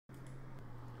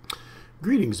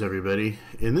Greetings everybody.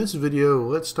 In this video,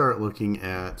 let's start looking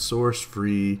at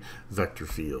source-free vector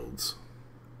fields.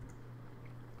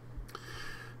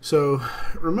 So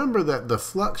remember that the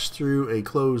flux through a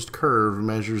closed curve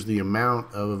measures the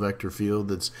amount of a vector field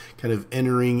that's kind of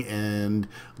entering and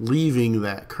leaving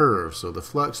that curve. So the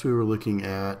flux, we were looking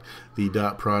at the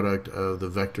dot product of the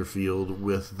vector field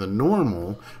with the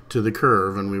normal to the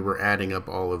curve, and we were adding up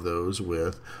all of those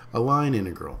with a line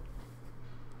integral.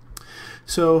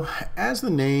 So as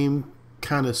the name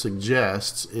kind of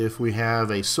suggests, if we have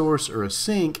a source or a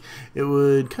sink, it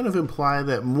would kind of imply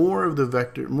that more of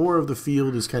the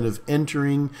field is kind of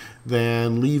entering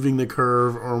than leaving the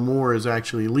curve, or more is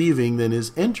actually leaving than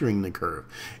is entering the curve.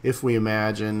 If we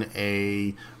imagine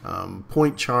a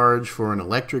point charge for an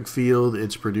electric field,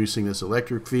 it's producing this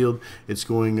electric field, it's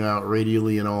going out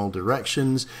radially in all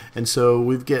directions, and so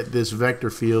we get this vector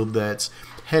field that's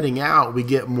heading out. We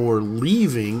get more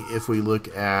leaving if we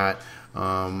look at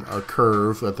a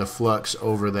curve at the flux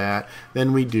over that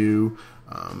than we do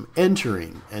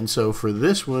entering. And so for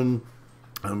this one,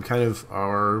 kind of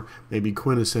our maybe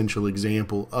quintessential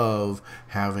example of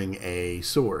having a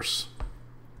source.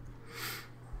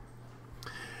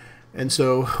 And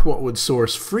so what would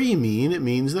source free mean? It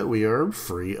means that we are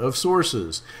free of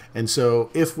sources. And so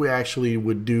if we actually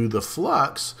would do the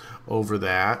flux over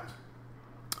that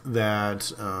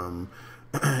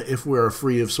if we are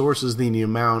free of sources, then the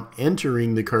amount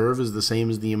entering the curve is the same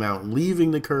as the amount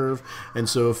leaving the curve. And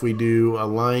so if we do a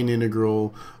line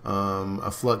integral,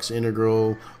 a flux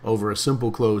integral over a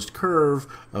simple closed curve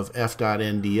of f dot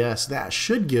n ds, that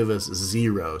should give us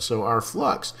 0. So our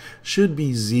flux should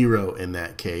be 0 in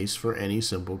that case for any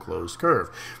simple closed curve.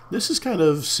 This is kind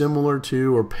of similar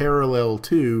to or parallel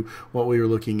to what we were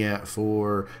looking at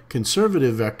for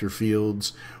conservative vector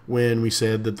fields when we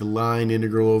said that the line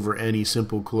integral over any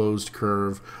simple closed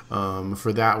curve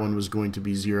for that one was going to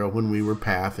be 0 when we were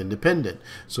path independent.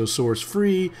 So source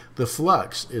free, the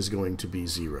flux is going to be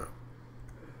 0.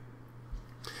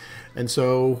 And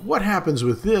so what happens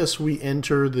with this? We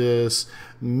enter this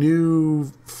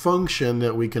new function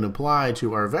that we can apply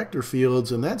to our vector fields,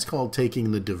 and that's called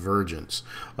taking the divergence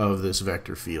of this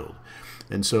vector field.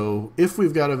 And so if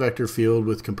we've got a vector field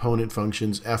with component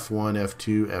functions f1,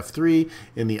 f2, f3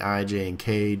 in the I, j, and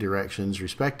k directions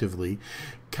respectively,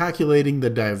 calculating the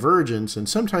divergence, and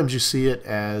sometimes you see it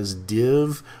as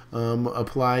div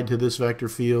applied to this vector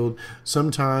field,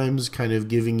 sometimes kind of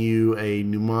giving you a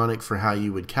mnemonic for how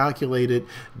you would calculate it,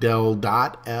 del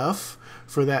dot f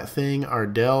for that thing, our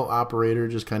del operator,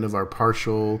 just kind of our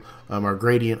partial, our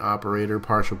gradient operator,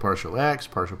 partial x,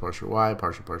 partial y,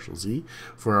 partial z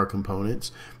for our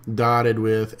components, dotted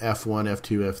with f1,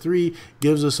 f2, f3,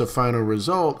 gives us a final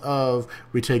result of,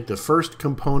 we take the first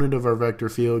component of our vector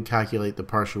field, calculate the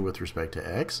partial with respect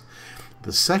to x,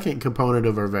 the second component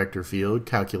of our vector field,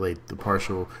 calculate the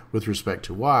partial with respect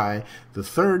to y. The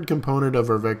third component of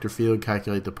our vector field,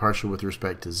 calculate the partial with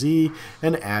respect to z,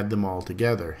 and add them all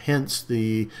together. Hence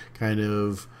the kind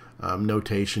of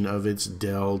notation of its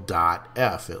del dot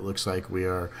f. It looks like we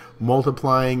are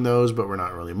multiplying those, but we're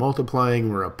not really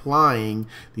multiplying. We're applying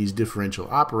these differential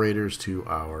operators to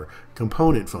our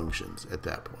component functions at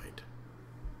that point.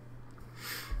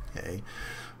 Okay.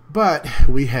 But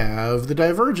we have the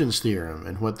divergence theorem,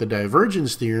 and what the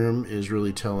divergence theorem is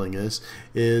really telling us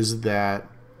is that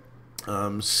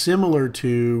similar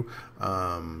to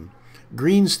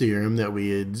Green's theorem that we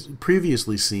had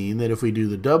previously seen, that if we do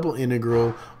the double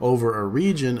integral over a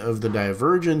region of the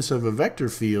divergence of a vector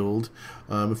field,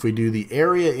 if we do the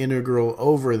area integral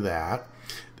over that,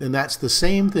 then that's the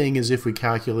same thing as if we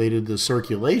calculated the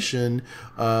circulation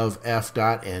of f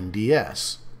dot n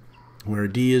ds, where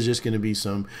d is just going to be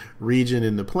some region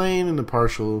in the plane, and the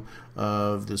partial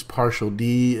of this partial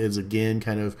d is again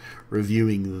kind of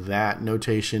reviewing that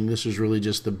notation. This is really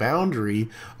just the boundary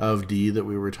of d that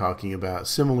we were talking about,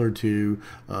 similar to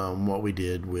what we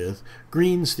did with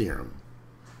Green's theorem.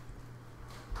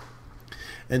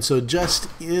 And so just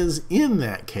is in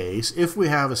that case, if we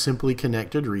have a simply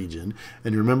connected region,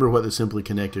 and remember what the simply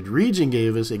connected region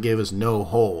gave us, it gave us no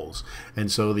holes.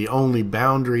 And so the only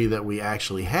boundary that we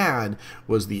actually had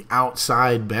was the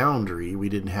outside boundary. We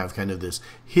didn't have kind of this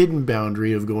hidden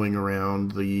boundary of going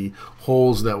around the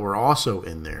holes that were also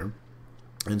in there.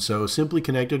 And so simply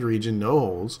connected region, no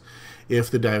holes. If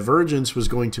the divergence was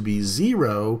going to be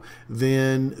 0,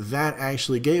 then that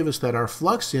actually gave us that our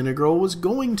flux integral was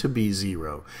going to be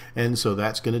 0. And so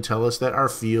that's going to tell us that our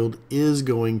field is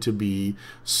going to be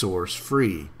source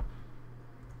free.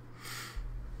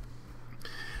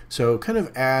 So kind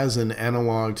of as an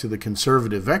analog to the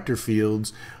conservative vector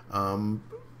fields,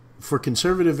 for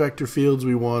conservative vector fields,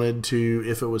 we wanted to,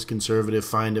 if it was conservative,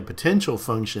 find a potential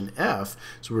function f.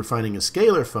 So we're finding a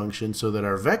scalar function so that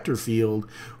our vector field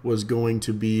was going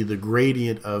to be the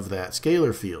gradient of that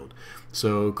scalar field.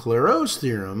 So Clairaut's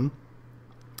theorem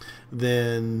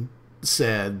then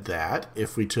said that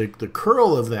if we took the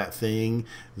curl of that thing,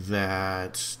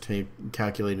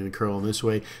 calculating the curl in this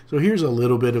way. So here's a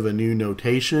little bit of a new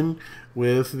notation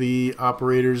with the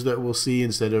operators that we'll see.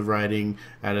 Instead of writing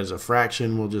that as a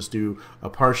fraction, we'll just do a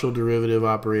partial derivative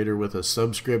operator with a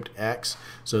subscript x.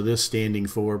 So this standing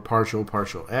for partial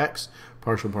x,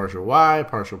 partial y,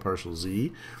 partial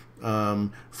z.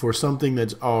 For something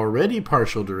that's already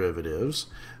partial derivatives,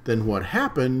 then what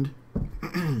happened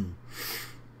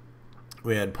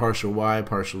we had partial y,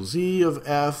 partial z of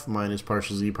f minus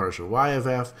partial z, partial y of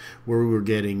f, where we were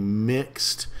getting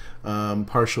mixed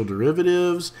partial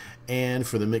derivatives. And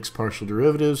for the mixed partial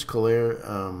derivatives,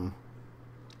 Clairaut's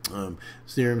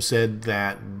theorem said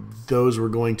that those were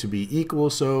going to be equal,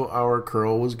 so our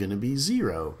curl was going to be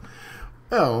 0.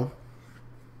 Well,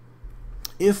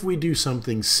 if we do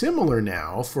something similar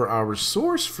now for our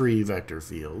source-free vector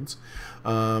fields,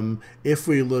 if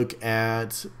we look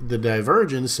at the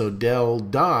divergence, so del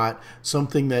dot,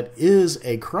 something that is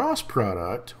a cross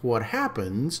product, what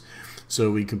happens?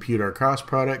 So we compute our cross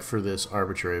product for this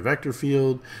arbitrary vector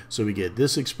field, so we get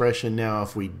this expression. Now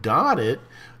if we dot it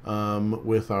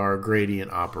with our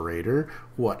gradient operator,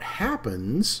 what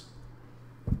happens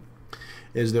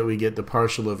is that we get the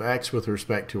partial of x with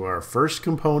respect to our first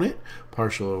component,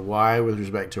 partial of y with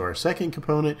respect to our second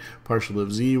component, partial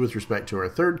of z with respect to our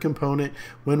third component.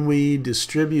 When we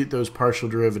distribute those partial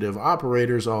derivative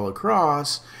operators all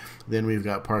across, then we've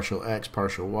got partial x,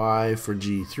 partial y for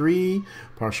G3,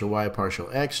 partial y, partial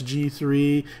x,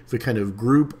 G3. If we kind of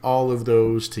group all of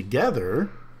those together,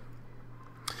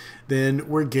 then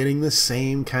we're getting the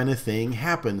same kind of thing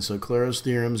happen. So Clairaut's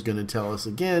theorem is going to tell us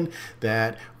again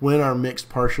that when our mixed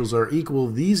partials are equal,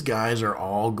 these guys are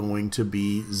all going to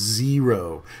be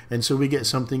 0. And so we get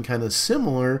something kind of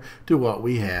similar to what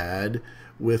we had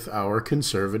with our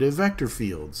conservative vector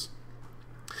fields.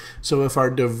 So if our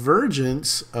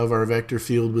divergence of our vector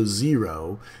field was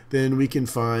 0, then we can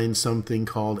find something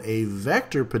called a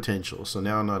vector potential. So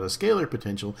now not a scalar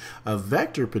potential, a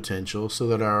vector potential, so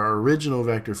that our original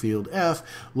vector field f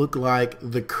looked like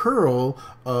the curl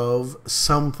of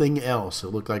something else. It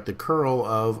looked like the curl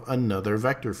of another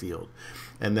vector field.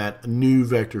 And that new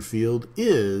vector field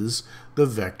is the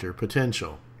vector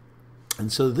potential. And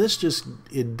so this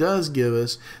it does give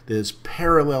us this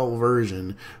parallel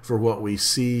version for what we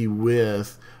see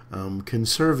with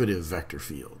conservative vector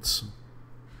fields.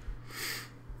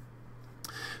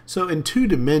 So in 2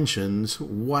 dimensions,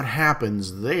 what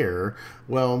happens there?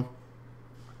 Well,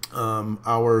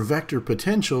 our vector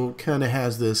potential kind of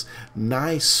has this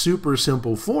nice super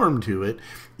simple form to it,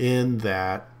 in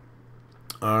that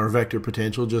our vector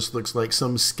potential just looks like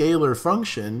some scalar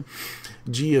function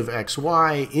g of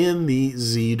xy in the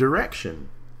z direction.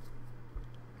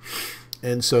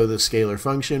 And so the scalar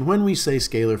function, when we say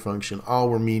scalar function, all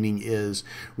we're meaning is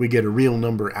we get a real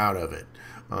number out of it,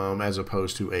 as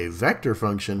opposed to a vector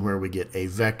function where we get a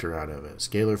vector out of it.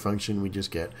 Scalar function, we just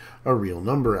get a real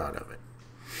number out of it.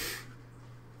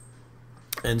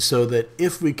 And so that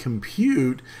if we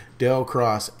compute del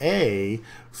cross A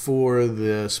for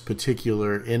this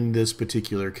particular, in this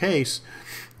particular case,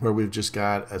 where we've just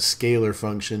got a scalar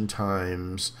function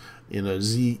times in the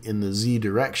z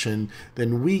direction,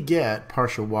 then we get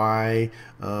partial y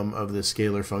of the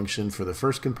scalar function for the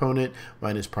first component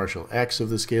minus partial x of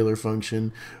the scalar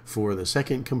function for the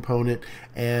second component.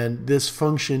 And this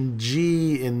function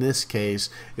g in this case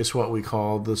is what we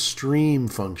call the stream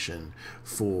function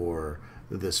for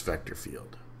this vector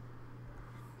field.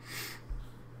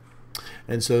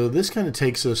 And so this kind of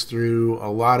takes us through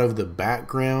a lot of the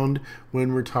background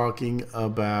when we're talking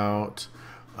about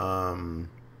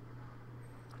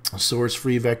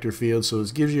source-free vector fields. So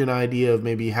this gives you an idea of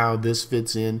maybe how this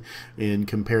fits in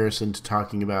comparison to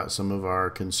talking about some of our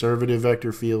conservative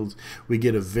vector fields. We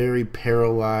get a very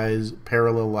parallelized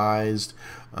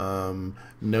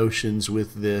notions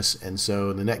with this, and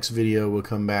so in the next video we'll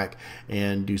come back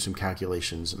and do some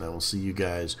calculations, and I will see you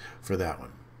guys for that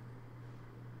one.